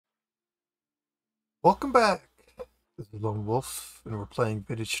Welcome back. This is Lone Wolf, and we're playing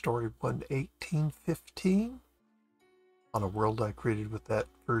Vintage Story 1.18.15 on a world I created with that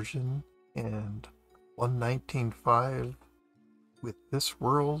version, and 1.19.5 with this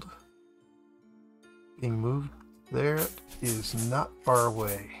world being moved there is not far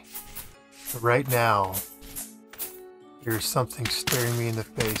away. But right now, there's something staring me in the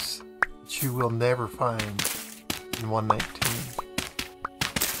face that you will never find in 1.19.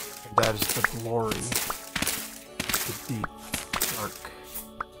 That is the glory, the deep, dark,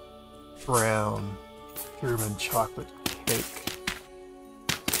 brown German chocolate cake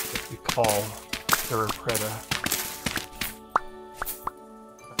that we call Terra preta.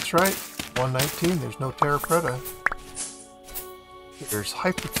 That's right, 1.19, there's no Terra preta. There's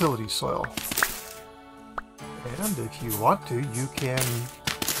high fertility soil. And if you want to, you can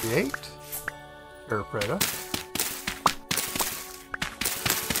create Terra preta.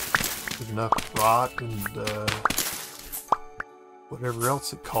 Enough rot and whatever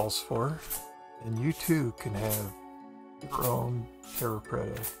else it calls for, and you too can have your own Terra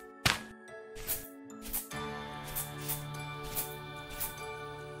preta.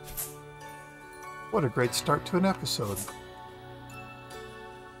 What a great start to an episode.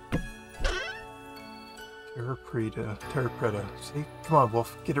 Terra preta. See? Come on,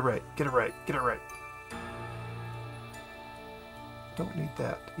 Wolf. Get it right. Get it right. Get it right. Don't need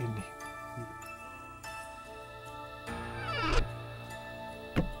that in here.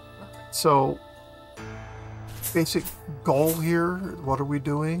 So, basic goal here, what are we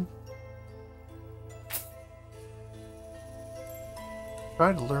doing?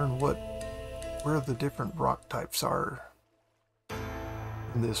 Try to learn where the different rock types are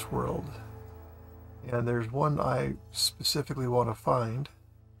in this world. And there's one I specifically want to find,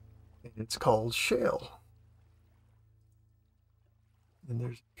 and it's called shale. And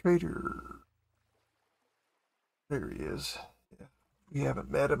there's a trader. There he is. Yeah. We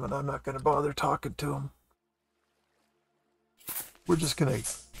haven't met him, and I'm not going to bother talking to him. We're just going to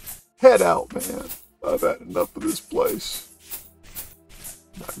head out, man. I've had enough of this place.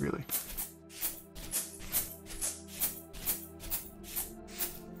 Not really.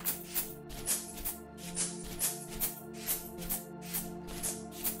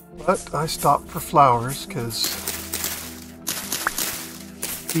 But I stopped for flowers, because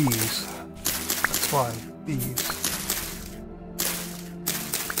bees. That's why, bees.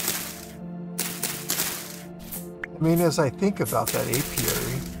 I mean, as I think about that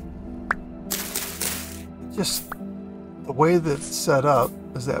apiary, just the way that it's set up,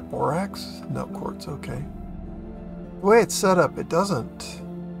 is that borax? No, quartz, okay. The way it's set up, it doesn't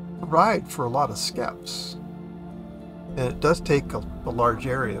provide for a lot of skeps. And it does take a large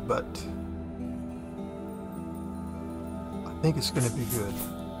area, but I think it's going to be good.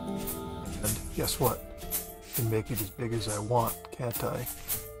 And guess what? I can make it as big as I want, can't I?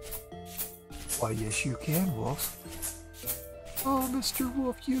 Why, yes you can, Wolf. Oh, Mr.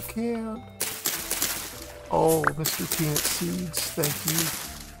 Wolf, you can. Oh, Mr. Peanut Seeds, thank you.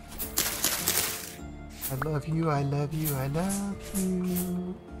 I love you, I love you, I love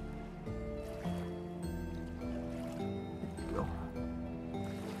you. There you go.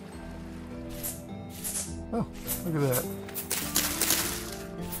 Oh, look at that.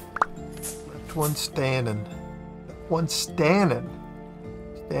 Left one standing. Left one standing.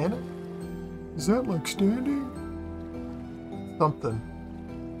 Standing? Is that like standing? Something.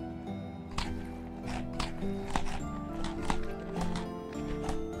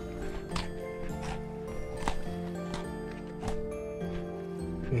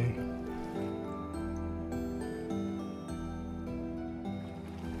 Okay.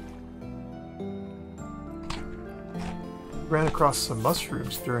 Ran across some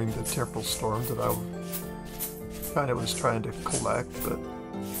mushrooms during the temporal storm that I kind of was trying to collect, but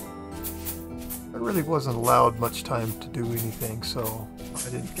I really wasn't allowed much time to do anything, so I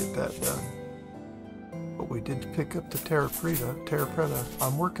didn't get that done. But we did pick up the Terra preta.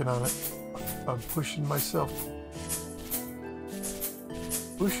 I'm working on it. I'm pushing myself.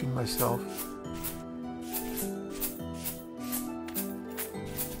 Pushing myself.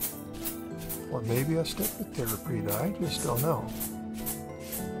 Or maybe I stick with Terra preta. I just don't know.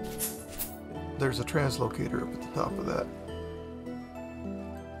 There's a translocator up at the top of that.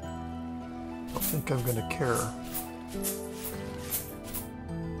 I think I'm going to care.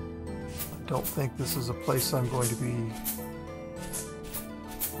 I don't think this is a place I'm going to be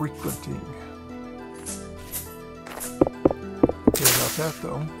frequenting. Okay about that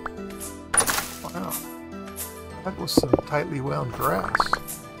though. Wow. That was some tightly wound grass.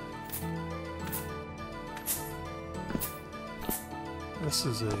 This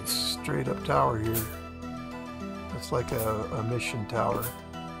is a straight up tower here. It's like a mission tower.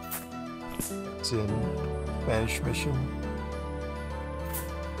 It's in Spanish mission.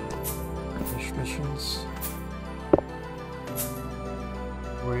 Spanish missions.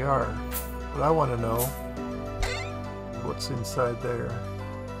 Here we are. But I want to know what's inside there.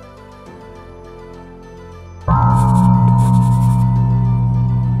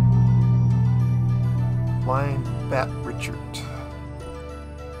 Flying Bat Richard.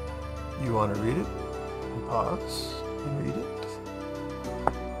 You want to read it? Pause and read it.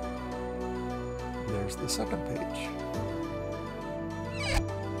 There's the second page.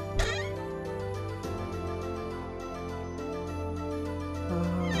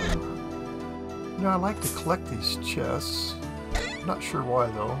 You know, I like to collect these chests. I'm not sure why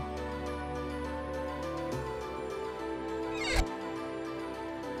though.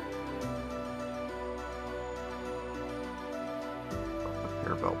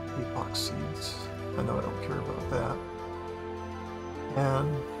 About epoch seeds. I know I don't care about that.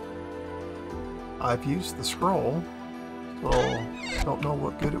 And I've used the scroll, so I don't know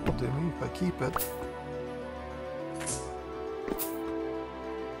what good it will do me if I keep it.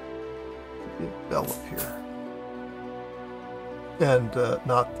 Big bell up here. And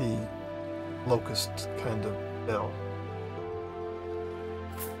not the locust kind of bell.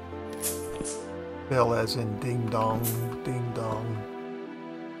 Bell as in ding dong, ding dong.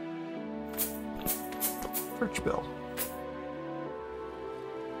 Church bell.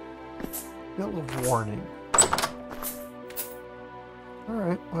 Bell of warning.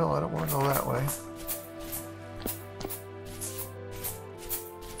 Alright, well, I don't want to go that way.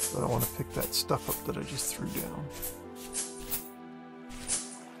 But I want to pick that stuff up that I just threw down.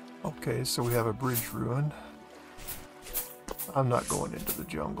 Okay, so we have a bridge ruin. I'm not going into the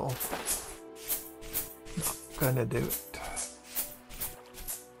jungle. Not gonna do it.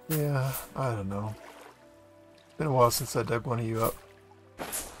 Yeah, I don't know. Been a while since I dug one of you up.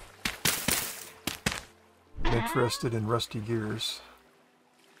 I'm interested in rusty gears.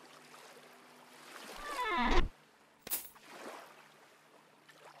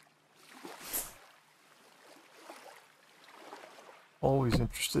 Always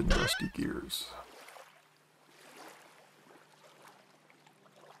interested in rusty gears.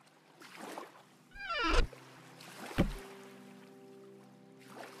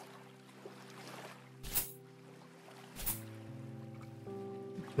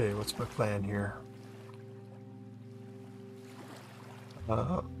 Okay, what's my plan here?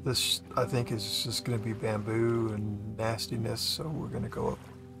 This, I think, is just going to be bamboo and nastiness, so we're going to go up.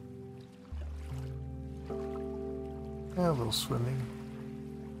 Yeah, a little swimming.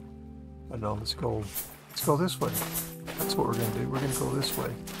 I don't know, let's go this way. That's what we're going to do. We're going to go this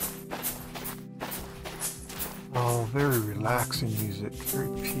way. Oh, very relaxing music. Very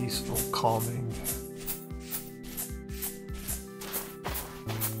peaceful, calming.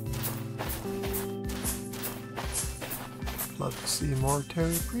 Love to see more Terra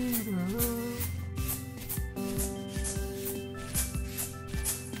preta.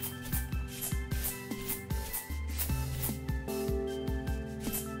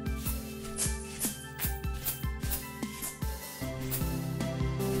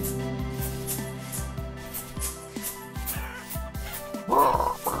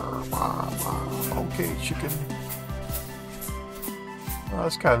 Okay, chicken. Oh,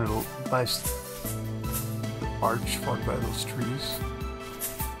 that's kind of a nice arch formed by those trees.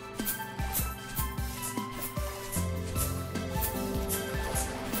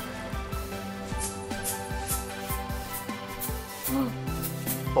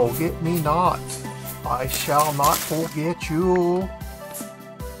 Forget me not. I shall not forget you.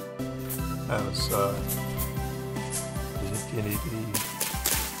 That was Kennedy.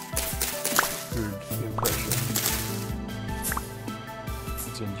 Good impression.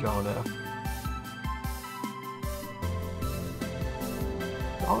 It's in John F.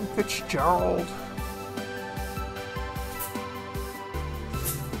 John Fitzgerald.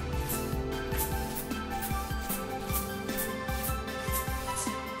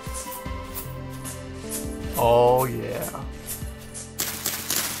 Oh yeah.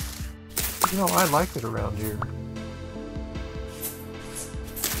 You know, I like it around here.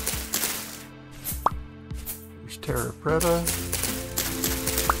 There's Terra preta.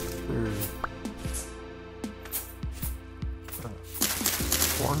 There's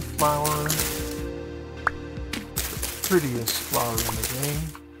cornflower. The prettiest flower in the game.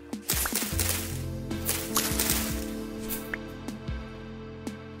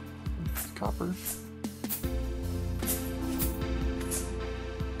 Copper.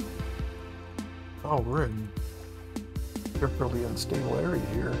 Oh, we're in temporarily unstable area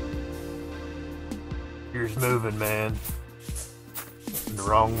here. Here's moving, man. In the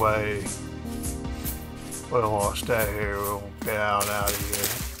wrong way. Well, I'll stay here. We'll get out of here.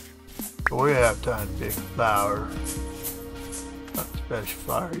 But we have time to pick a flower. Not a special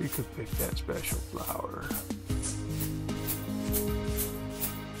flower. You could pick that special flower.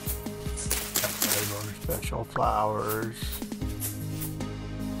 Special flowers.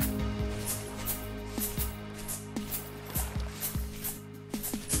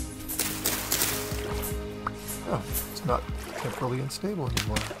 Oh, it's not temporarily unstable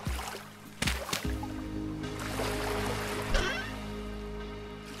anymore.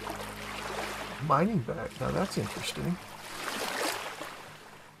 Mining back. Now that's interesting.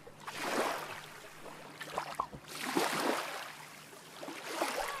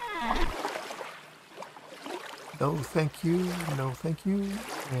 No, thank you. No, thank you.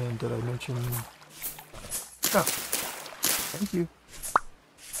 And did I mention... No. Thank you.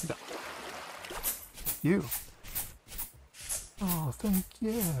 No. Thank you. Oh, thank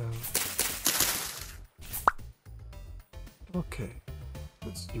you. Okay.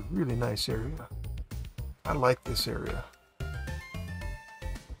 This is a really nice area. I like this area.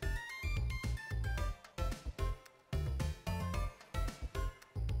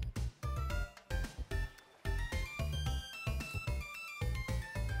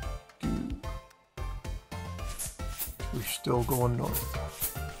 We're still going north.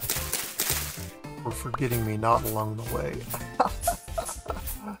 Or forgetting me not along the way.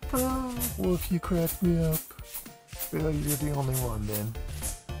 Oh, Wolf, you cracked me up. Well, you're the only one then.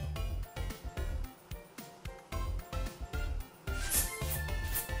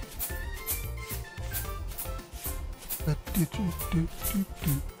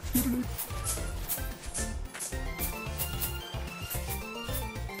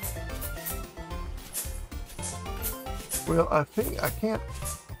 Well, I think I can't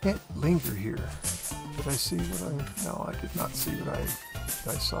linger here. Did I see what I... No, I did not see what I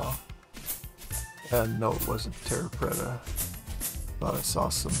saw. And no, it wasn't Terra preta. Thought I saw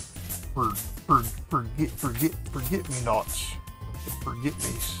some forget me nots. Forget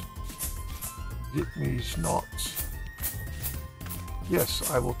me's nots. Yes,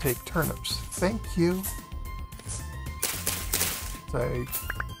 I will take turnips. Thank you. I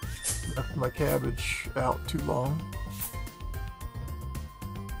left my cabbage out too long.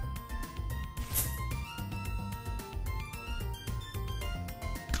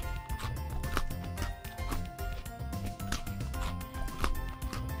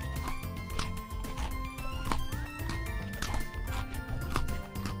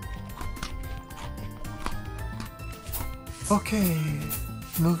 Okay,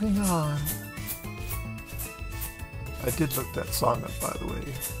 moving on. I did look that song up, by the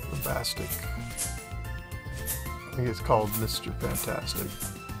way. Bombastic. I think it's called Mr. Fantastic.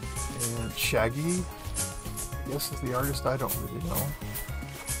 And Shaggy, I guess, is the artist. I don't really know.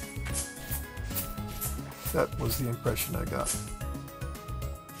 That was the impression I got.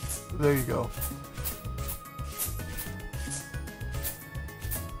 There you go.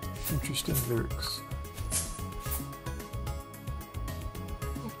 Interesting lyrics.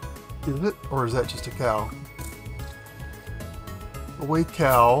 Is it? Or is that just a cow? Away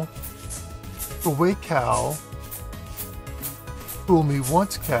cow. Away cow. Fool me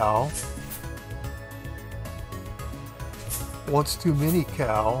once, cow. Once too many,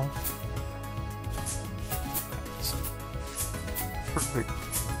 cow. It's perfect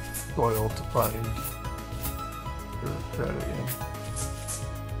soil to find Terra in.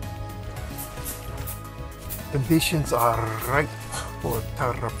 Conditions are ripe for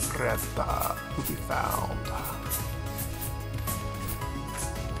Terra preta to be found.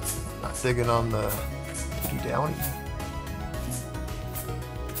 Not digging on the uppity downy.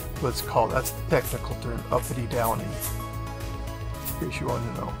 What's called, that's the technical term, uppity downy. In case you want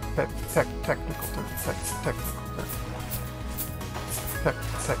to know. Technical term. Technical term.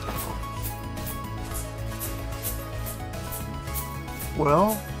 Technical.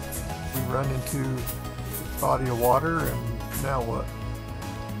 Well, we run into a body of water, and now what?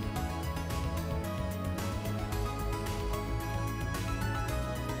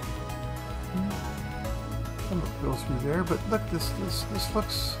 I'm gonna go through there, but look, this just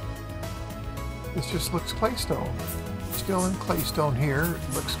looks claystone. Still in claystone here.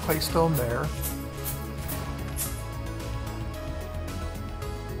 It looks claystone there.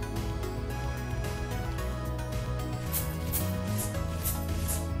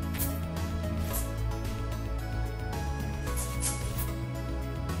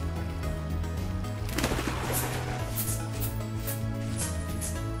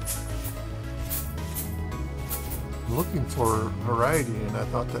 looking for variety, and I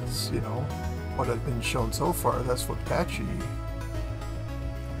thought that's, you know, what I've been shown so far. That's what patchy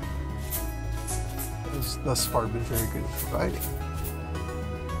has thus far been very good at providing.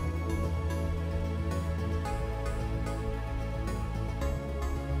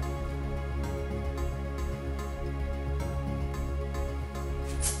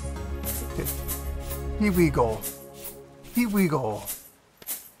 Okay. Here we go. Here we go.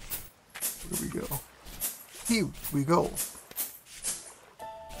 Here we go. Here we go.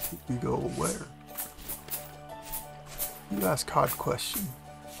 Here we go where? You ask hard question.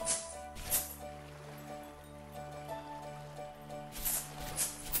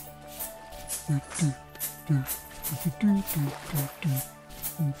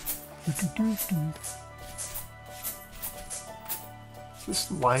 Is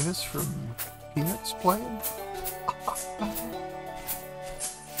this Linus from Peanuts playing?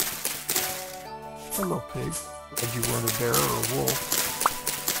 Hello, pig. Glad you weren't a bear or a wolf.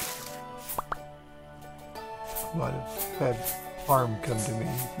 Might have had harm come to me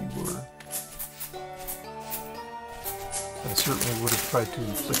if you were. I certainly would have tried to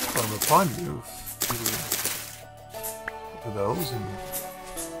inflict harm upon you if you were those, and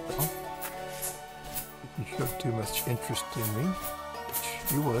well, if you showed too much interest in me,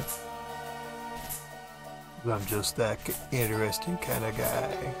 which you would. I'm just that interesting kind of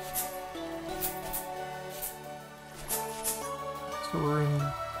guy. So we're in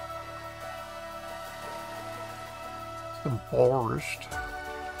some forest.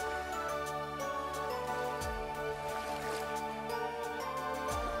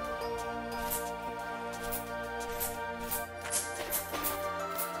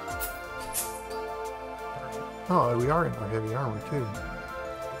 Oh, we are in our heavy armor too.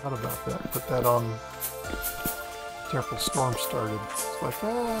 Forgot about that. Put that on. Temple storm started. It's like,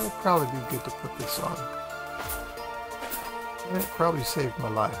 it'd probably be good to put this on. And it probably saved my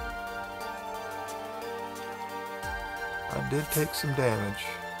life. I did take some damage.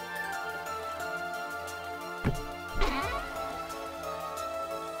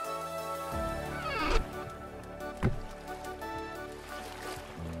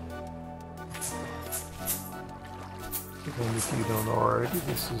 And if you don't know already,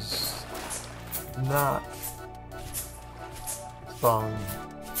 this is not a song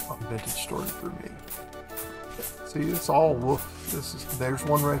on Vintage Story for me. See, it's all wolf. There's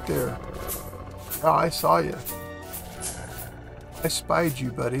one right there. Oh, I saw you. I spied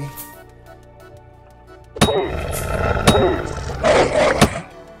you, buddy.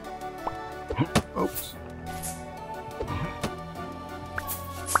 Oops.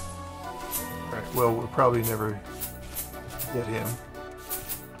 Alright, well, we'll probably never get him.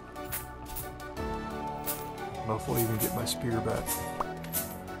 I don't know if we'll even get my spear back.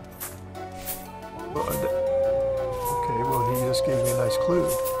 But, okay, well, he just gave me a nice clue.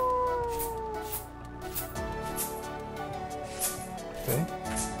 Okay.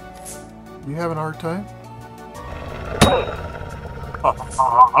 You having a hard time? Ha ha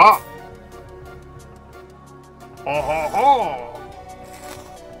ha ha! Ha ha ha!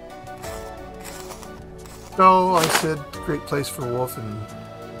 No, I said great place for a wolf, and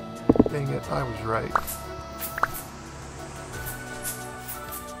dang it, I was right.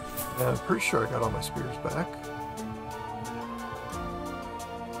 And I'm pretty sure I got all my spears back.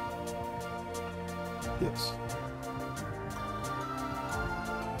 Yes.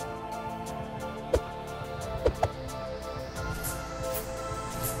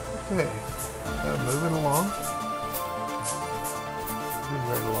 Okay, moving along. Moving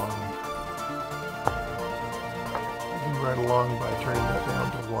right along. Moving right along by turning that down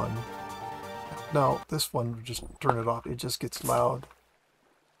to 1. Now, this one, would just turn it off. It just gets loud.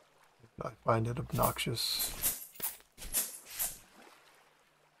 I find it obnoxious.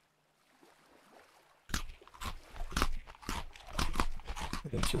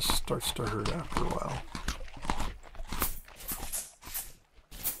 And it just starts to hurt after a while.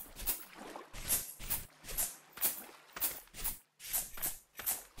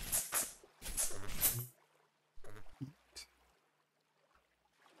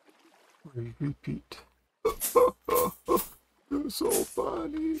 Repeat. You're so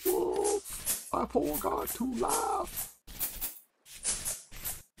funny, wolf. I forgot to laugh.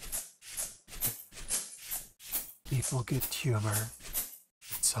 People get humor,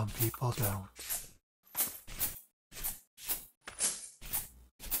 but some people don't.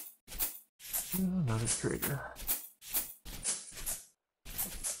 Another traitor.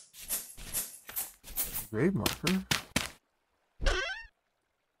 Grave marker.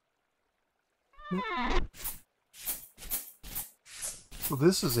 So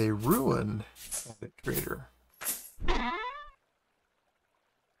this is a ruin trader.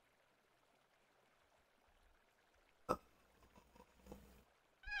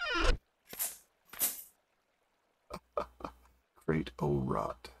 White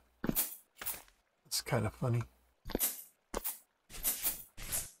O-Rot. It's kind of funny.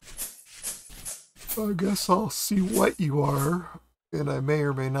 I guess I'll see what you are, and I may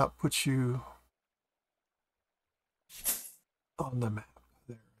or may not put you on the map.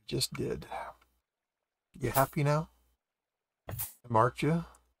 There, I just did. You happy now? I marked you.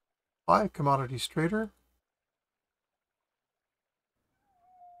 Hi, commodities trader.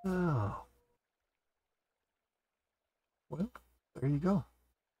 Oh. Well, there you go.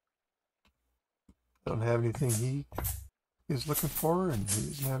 I don't have anything he is looking for, and he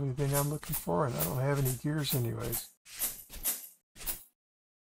doesn't have anything I'm looking for, and I don't have any gears anyways.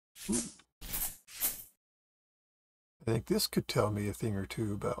 Ooh. I think this could tell me a thing or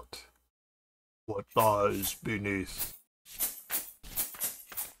two about what lies beneath.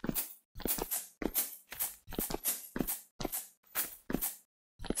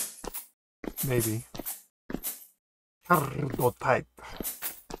 Maybe. Prototype.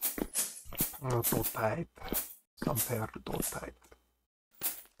 Prototype. Some prototype.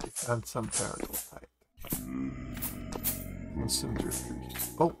 We found some prototype. And some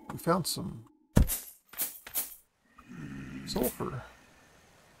drifters. Oh, we found some sulfur.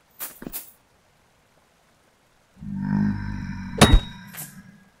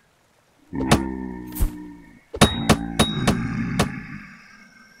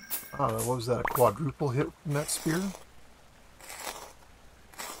 What was that, a quadruple hit from that spear?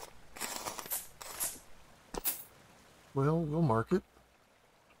 Well, we'll mark it.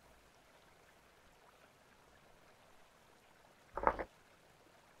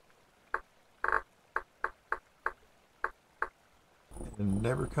 And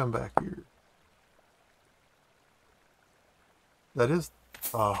never come back here. That is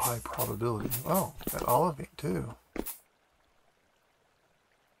a high probability. Oh, that olivine too.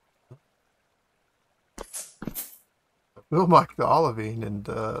 We'll mark the olivine and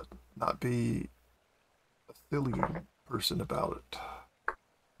not be a silly person about it.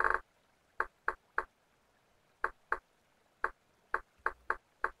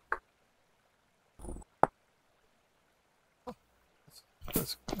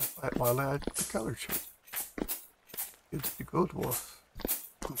 That's why I like the color change. It's the good wolf.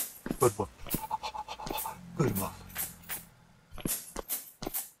 Good wolf. Good wolf.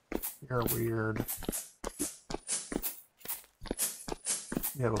 You're weird.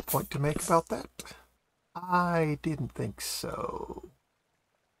 You have a point to make about that? I didn't think so.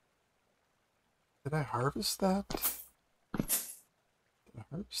 Did I harvest that? Did I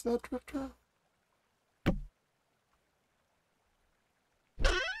harvest that drifter?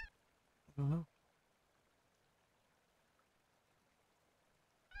 I don't know.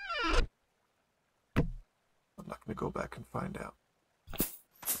 I'm not going to go back and find out.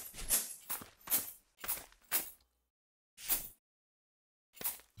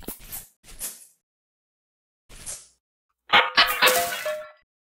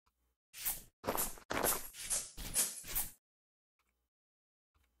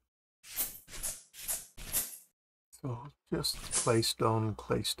 So just claystone,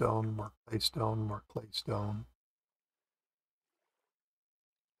 claystone, more claystone, more claystone.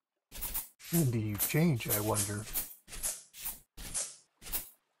 When do you change, I wonder?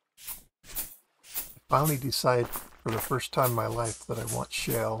 I finally decide for the first time in my life that I want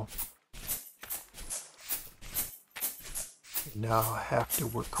shale. And now I have to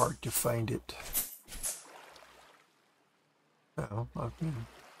work hard to find it. No, I mean,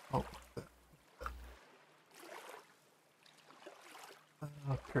 oh,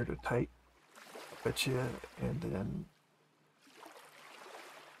 peridotite, betcha, and then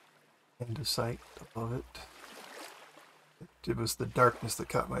andesite above it. It was the darkness that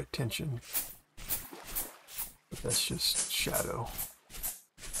caught my attention, but that's just shadow.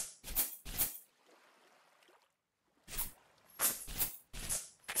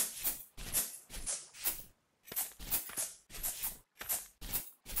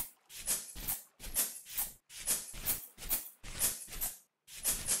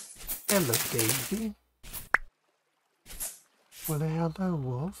 Hello, Daisy. Well, hello,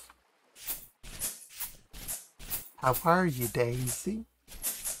 Wolf. How are you, Daisy?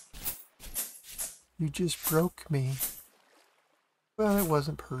 You just broke me. Well, it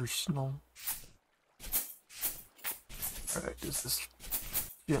wasn't personal. Alright, does this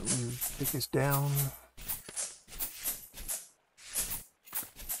gently take us down?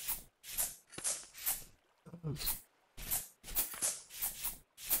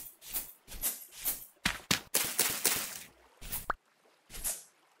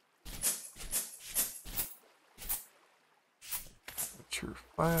 Mature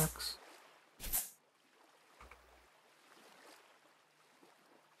flax.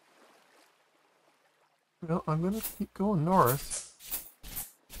 Well, I'm going to keep going north.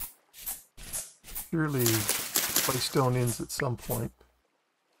 Surely claystone ends at some point.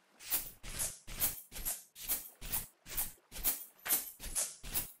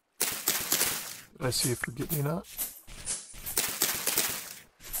 Did I see a forget-me-not?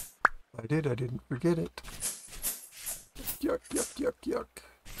 I did, I didn't forget it. Yuck, yuck, yuck, yuck.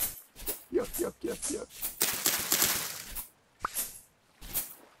 Yuck, yuck, yuck, yuck.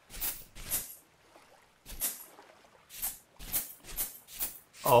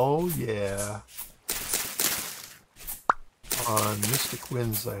 Oh, yeah. On Mystic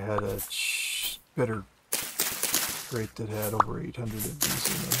Winds, I had a bitter crate that had over 800 of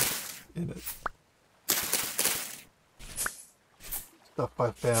these in it. Stuff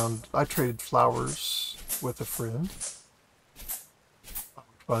I found. I traded flowers with a friend. I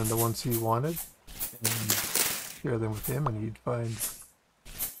would find the ones he wanted and share them with him, and he'd find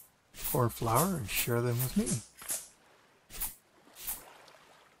cornflower and share them with me.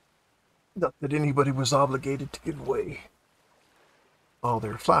 Not that anybody was obligated to give away all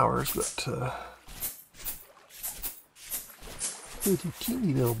their flowers, but little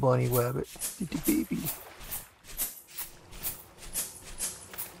teeny little bunny rabbit, little baby.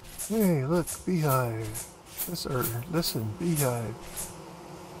 Hey, look, beehive. Listen, beehive.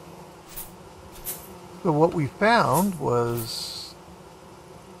 So what we found was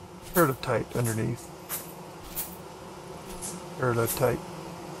peridotite underneath. Peridotite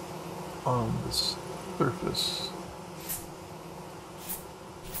on this surface.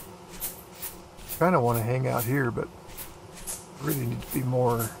 Kind of want to hang out here, but I really need to be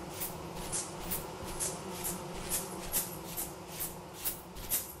more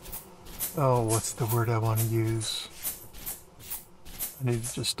what's the word I want to use? I need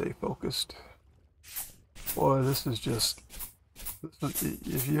to just stay focused. Boy, this is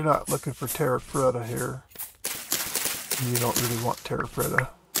if you're not looking for Terra preta here, you don't really want Terra preta.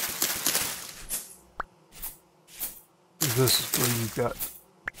 This is where you've got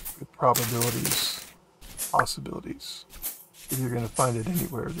good probabilities, possibilities. If you're going to find it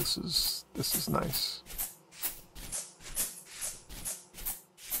anywhere, this is nice.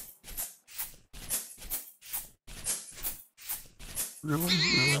 Ruins,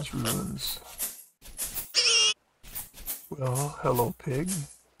 ruins, ruins. Well, hello, pig.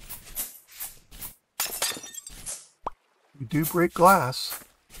 We do break glass,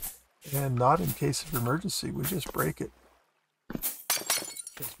 and not in case of emergency. We just break it.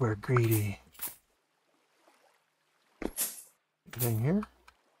 Because we're greedy. Anything here?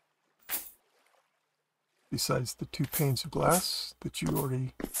 Besides the 2 panes of glass that you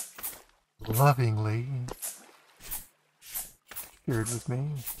already lovingly shared with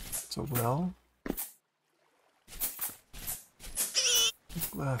me so well.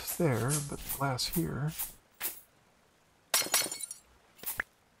 Glass there, but glass here.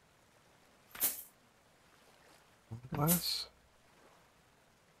 Glass.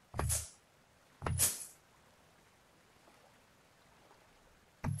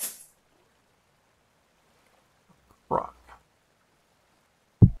 Rock.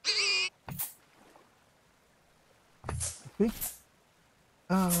 See?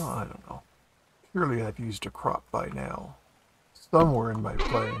 Oh, I don't know. Surely I've used a crop by now. Somewhere in my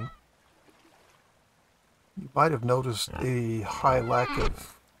playing. You might have noticed a high lack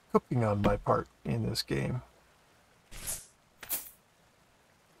of cooking on my part in this game.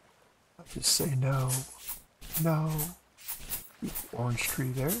 I just say no. No. Orange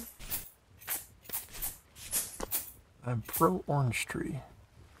tree there. I'm pro orange tree.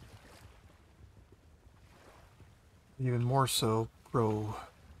 Even more so pro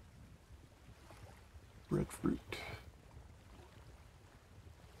breadfruit.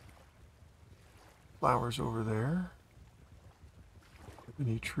 Flowers over there.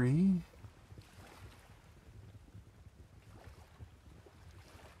 Ebony tree.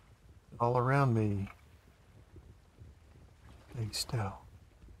 All around me. Claystone.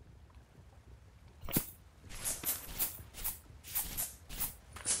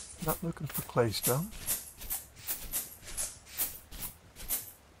 Not looking for claystone.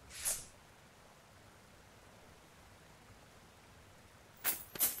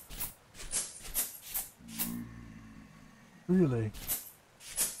 Really?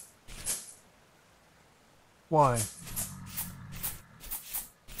 Why?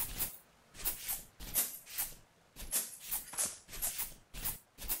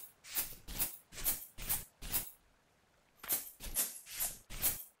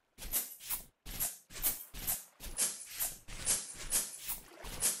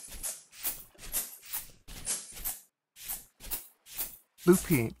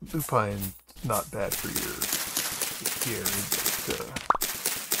 Lupine not bad for your gear, but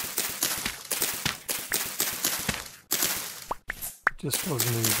just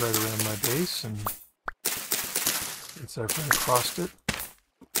wasn't any right around my base, and since I've run across it,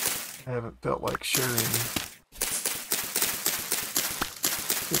 I haven't felt like sharing 6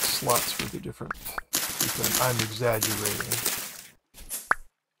 slots for the different people. I'm exaggerating.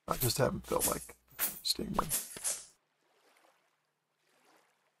 I just haven't felt like sting them.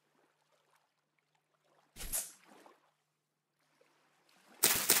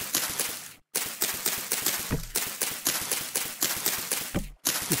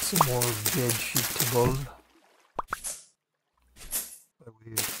 Get some more vegetable.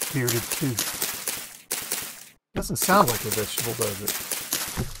 We have bearded tooth. Doesn't sound like a vegetable, does it?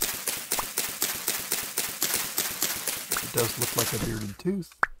 It does look like a bearded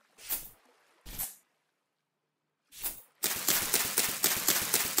tooth.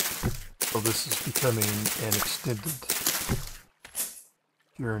 So this is becoming an extended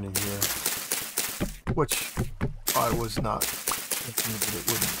journey here, which I was not thinking that it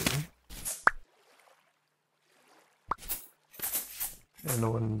wouldn't be.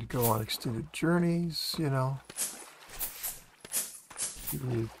 And when you go on extended journeys, you know, you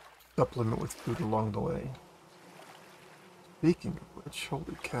really supplement with food along the way. Speaking of which,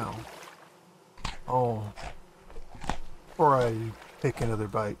 holy cow. Oh, before I take another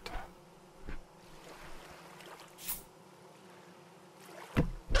bite.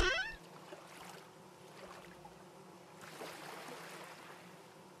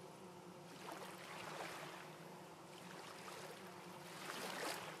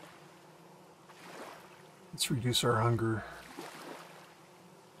 Let's reduce our hunger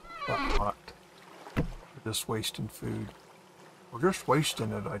a lot. We're just wasting food. We're just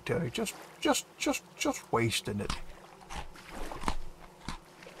wasting it, I tell you. Just wasting it.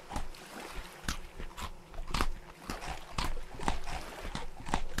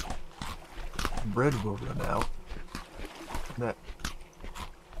 Bread will run out. And that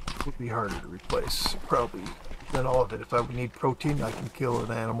would be harder to replace, probably, than all of it. If I would need protein, I can kill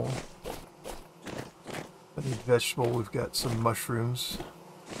an animal. I need vegetable. We've got some mushrooms.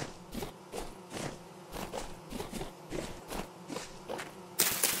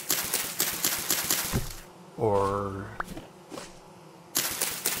 Or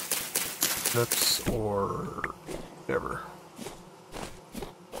nuts, or whatever.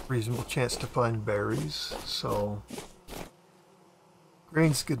 Reasonable chance to find berries. So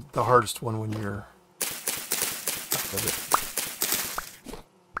grain's good, the hardest one when you're out of it.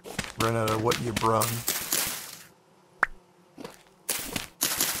 Run out of what you brung.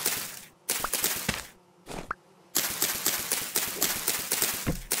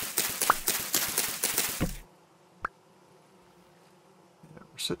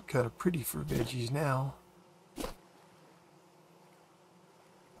 Sitting kind of pretty for veggies now.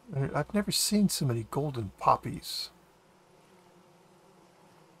 I've never seen so many golden poppies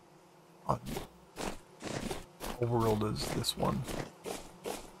on the world as this one.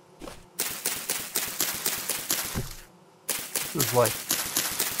 This is like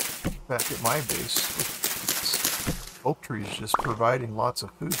back at my base with oak trees just providing lots of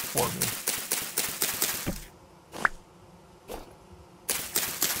food for me.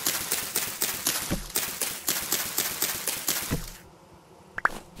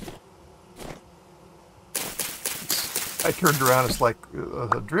 I turned around, it's like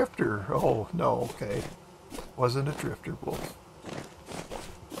a drifter. Oh, no, okay. Wasn't a drifter wolf.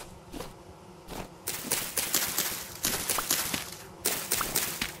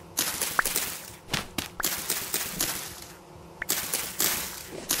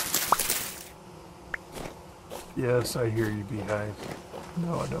 Yes, I hear you, beehive.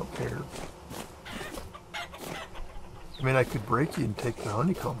 No, I don't care. I mean, I could break you and take the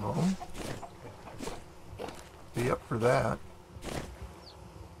honeycomb home. Be up for that.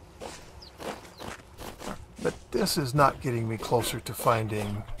 But this is not getting me closer to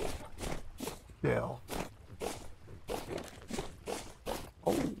finding shell.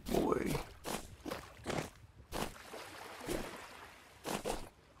 Oh boy.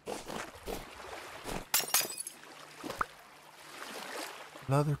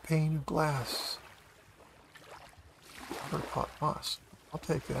 Another pane of glass. Water pot moss. I'll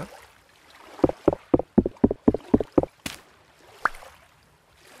take that.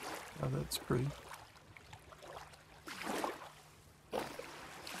 Oh, that's pretty.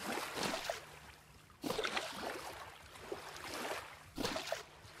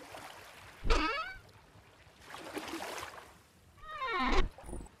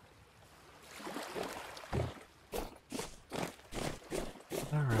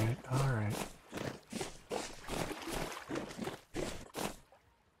 All right, all right.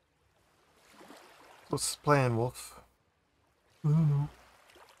 What's the plan, Wolf? Mm.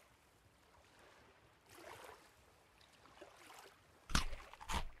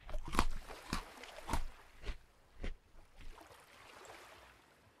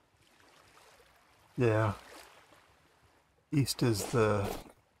 Yeah. East is the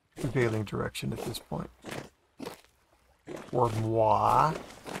prevailing direction at this point. Or moi.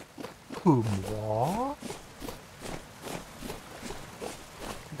 Who, moi?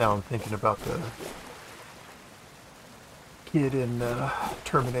 Now I'm thinking about the kid in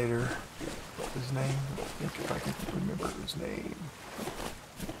Terminator. What's his name? I think if I can remember his name.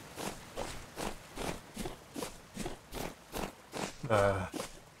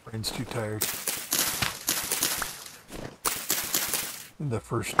 Brain's too tired. In the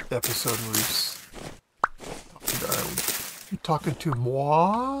first episode where he's talking to, you talking to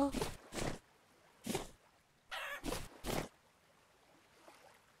moi?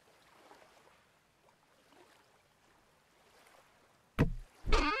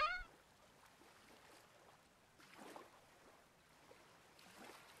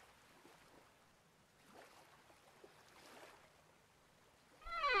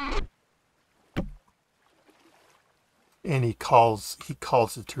 And he calls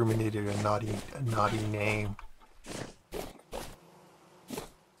the Terminator a naughty name.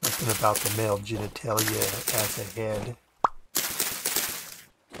 Something about the male genitalia as a head.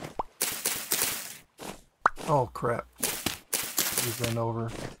 Oh crap. Is then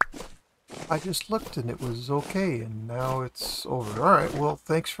over. I just looked and it was okay, and now it's over. Alright, well,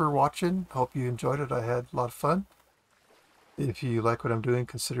 thanks for watching. Hope you enjoyed it. I had a lot of fun. If you like what I'm doing,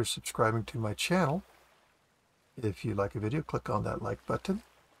 consider subscribing to my channel. If you like a video, click on that like button.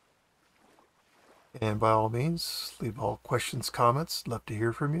 And by all means, leave all questions, comments. Love to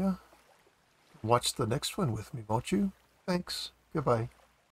hear from you. Watch the next one with me, won't you? Thanks. Goodbye.